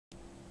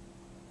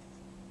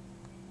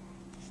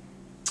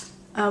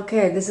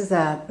Okay, this is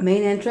the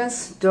main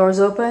entrance. Doors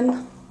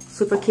open,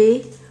 super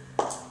key.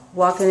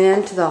 Walking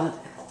into the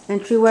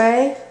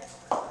entryway.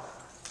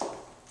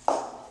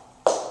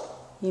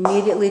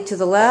 Immediately to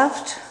the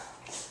left,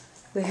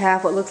 we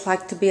have what looks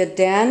like to be a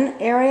den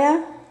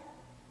area.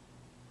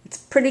 It's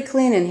pretty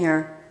clean in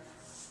here.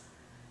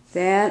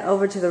 Then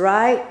over to the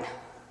right,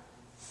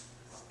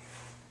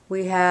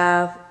 we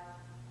have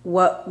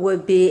what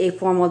would be a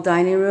formal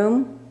dining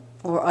room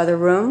or other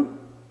room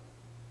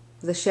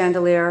with a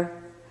chandelier.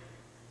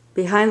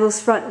 Behind those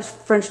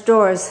French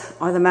doors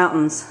are the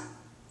mountains,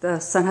 the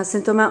San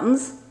Jacinto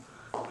Mountains.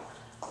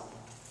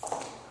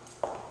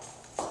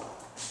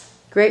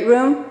 Great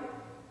room,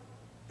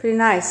 pretty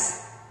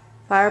nice.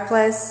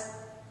 Fireplace,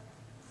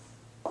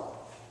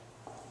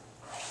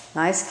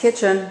 nice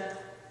kitchen.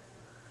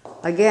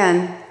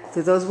 Again,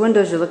 through those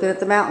windows you're looking at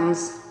the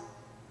mountains.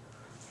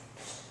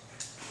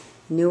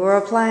 Newer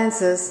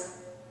appliances.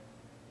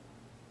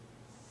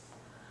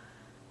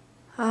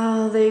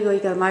 Oh, there you go, you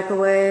got a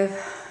microwave.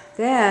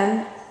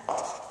 Then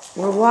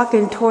we're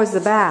walking towards the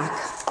back.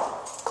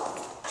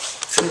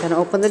 I'm going to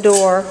open the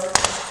door.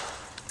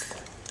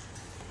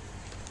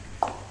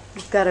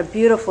 You've got a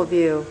beautiful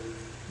view.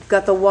 You've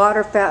got the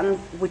water fountain,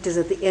 which is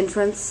at the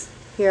entrance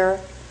here.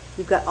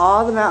 You've got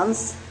all the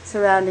mountains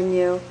surrounding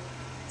you.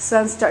 The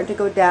sun's starting to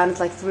go down. It's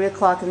like 3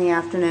 o'clock in the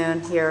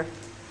afternoon here.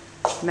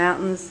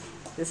 Mountains.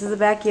 This is the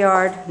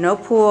backyard. No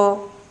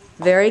pool.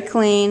 Very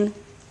clean.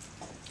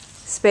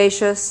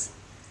 Spacious.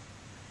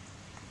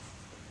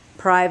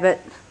 Private.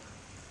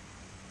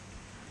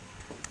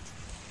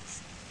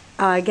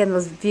 Again,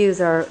 those views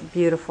are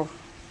beautiful.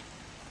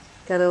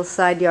 Got a little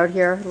side yard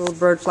here, a little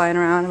bird flying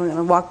around. We're going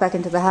to walk back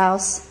into the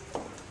house.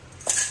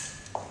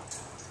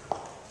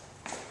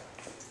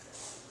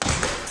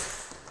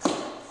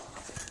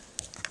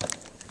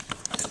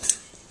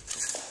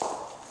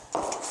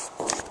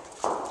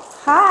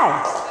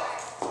 Hi.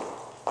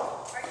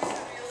 Are you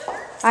a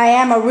realtor? I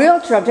am a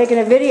realtor. I'm taking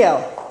a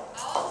video.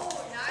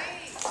 Oh,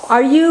 nice.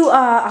 Are you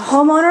a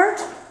homeowner?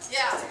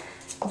 Yeah.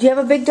 Do you have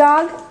a big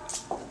dog?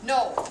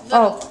 No.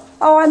 Little.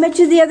 Oh, I met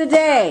you the other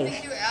day. I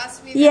think you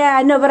asked me. Yeah,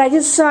 I know, but I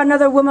just saw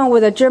another woman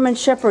with a German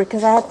Shepherd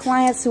because I have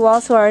clients who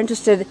also are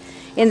interested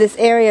in this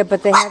area,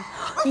 but they have...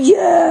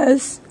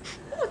 Yes!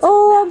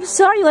 Oh, I'm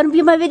sorry. You want to be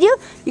in my video?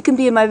 You can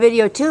be in my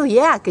video too,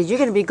 yeah, because you're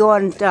going to be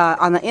going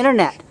on the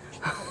internet.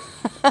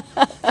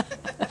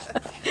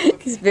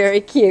 He's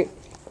very cute.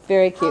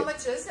 Very cute. How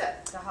much is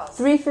it, the house?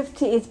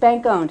 $315. It's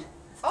bank owned.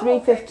 It's Oh,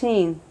 $315.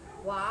 okay.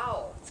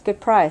 Wow. It's a good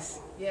price.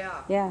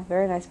 Yeah. Yeah,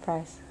 very nice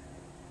price.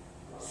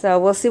 So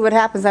we'll see what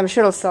happens. I'm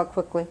sure it'll sell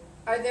quickly.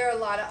 Are there a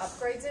lot of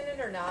upgrades in it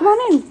or not? Come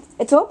on in.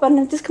 It's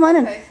open. Just come on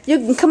in. Okay. You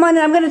can come on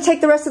in. I'm going to take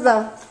the rest of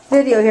the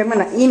video here. I'm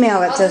going to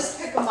email it I'll to... just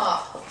pick them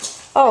up.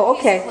 Oh, He's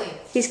okay. clean.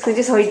 He's clean,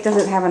 just so he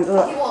doesn't have an... He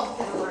won't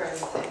piddle or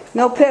anything.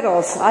 No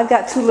piddles. I've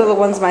got 2 little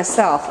ones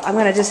myself. I'm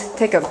going to just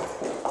take a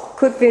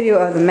quick video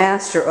of the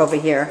master over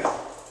here.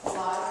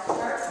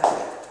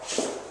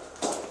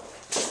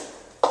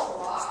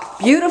 Wow.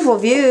 Beautiful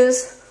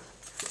views.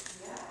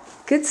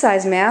 Good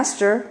size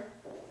master.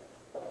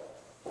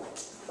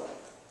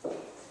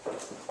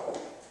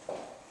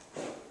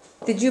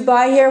 Did you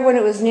buy here when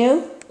it was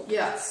new?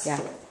 Yes. Yeah.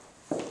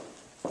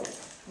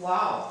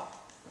 Wow.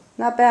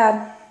 Not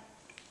bad.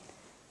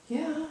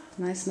 Yeah.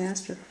 Nice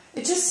master.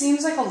 It just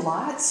seems like a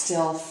lot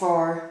still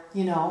for,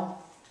 you know.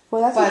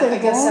 Well, that's But what they're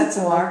I guess going that's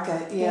a for.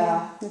 market,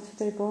 yeah. That's what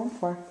they're going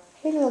for.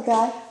 Hey, little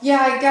guy. Yeah,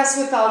 I guess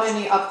without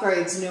any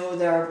upgrades, new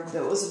there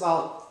was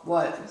about,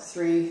 what,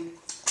 3?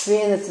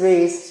 3 in the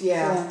 3s.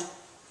 Yeah.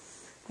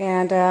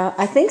 And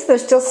I think they're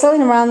still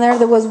selling around there.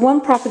 There was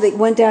one property that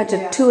went down to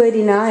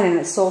 $289 and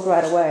it sold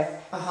right away.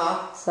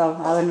 Uh-huh. So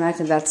I would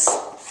imagine that's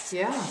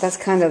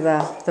kind of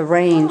the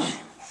range. Oh.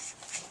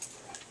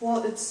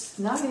 Well, it's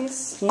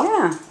nice.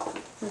 Yeah.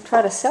 We'll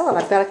try to sell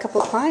it. I've got a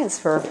couple of clients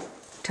for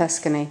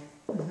Tuscany.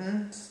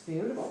 Mm-hmm. It's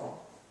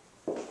beautiful.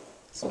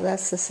 So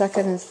that's the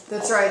second.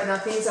 That's right.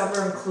 Nothing's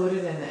ever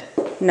included in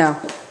it. No.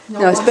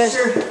 No,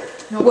 especially.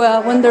 no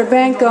Well, when they're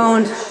bank no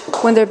owned,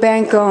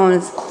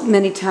 fish.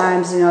 many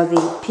times, you know,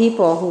 the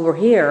people who were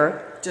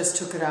here, Just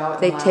took it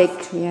out. they and take,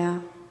 left. yeah.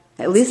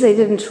 At least they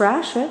didn't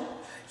trash it.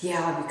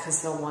 Yeah,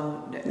 because a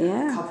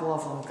couple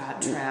of them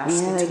got trashed. Yeah,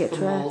 they they took get the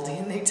trashed. moldy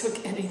and they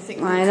took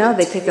anything. I know,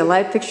 they take the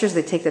light fixtures,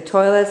 they take the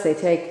toilets, they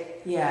take...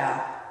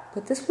 Yeah.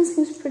 But this one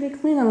seems pretty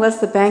clean, unless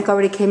the bank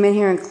already came in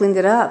here and cleaned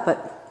it up,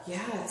 but... Yeah,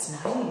 it's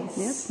nice.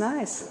 Yeah, it's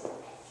nice.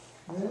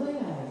 Really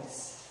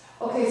nice.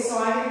 Okay, so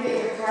I'm going to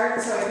get your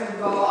card so I can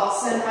go. I'll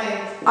send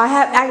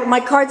My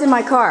card's in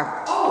my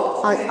car.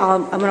 Oh, okay.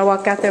 I'm going to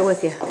walk out there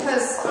with you.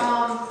 Because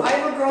I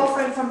have a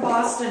girlfriend from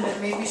Boston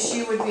and maybe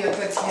she would be a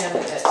good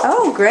candidate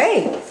Oh,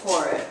 great.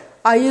 for it.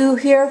 Are you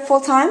here full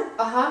time?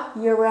 Uh-huh.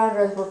 Year round,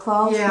 as we're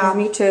called? Yeah.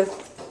 Me too.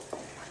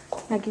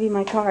 I'll give you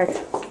my card.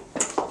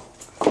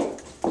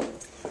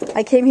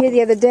 I came here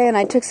the other day and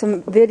I took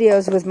some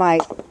videos with my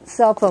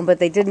cell phone, but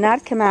they did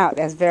not come out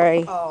as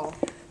very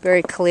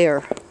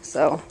clear.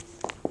 So.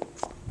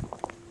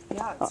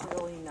 Yeah, it's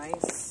really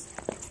nice.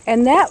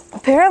 And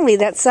apparently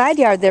that side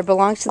yard there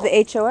belongs to the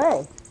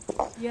HOA.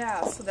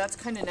 Yeah, so that's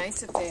kind of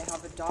nice if they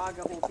have a dog.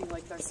 It won't be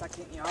like their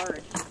second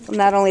yard.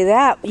 Not only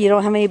that, you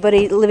don't have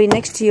anybody living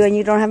next to you, and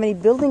you don't have any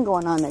building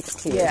going on next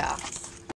to you. Yeah.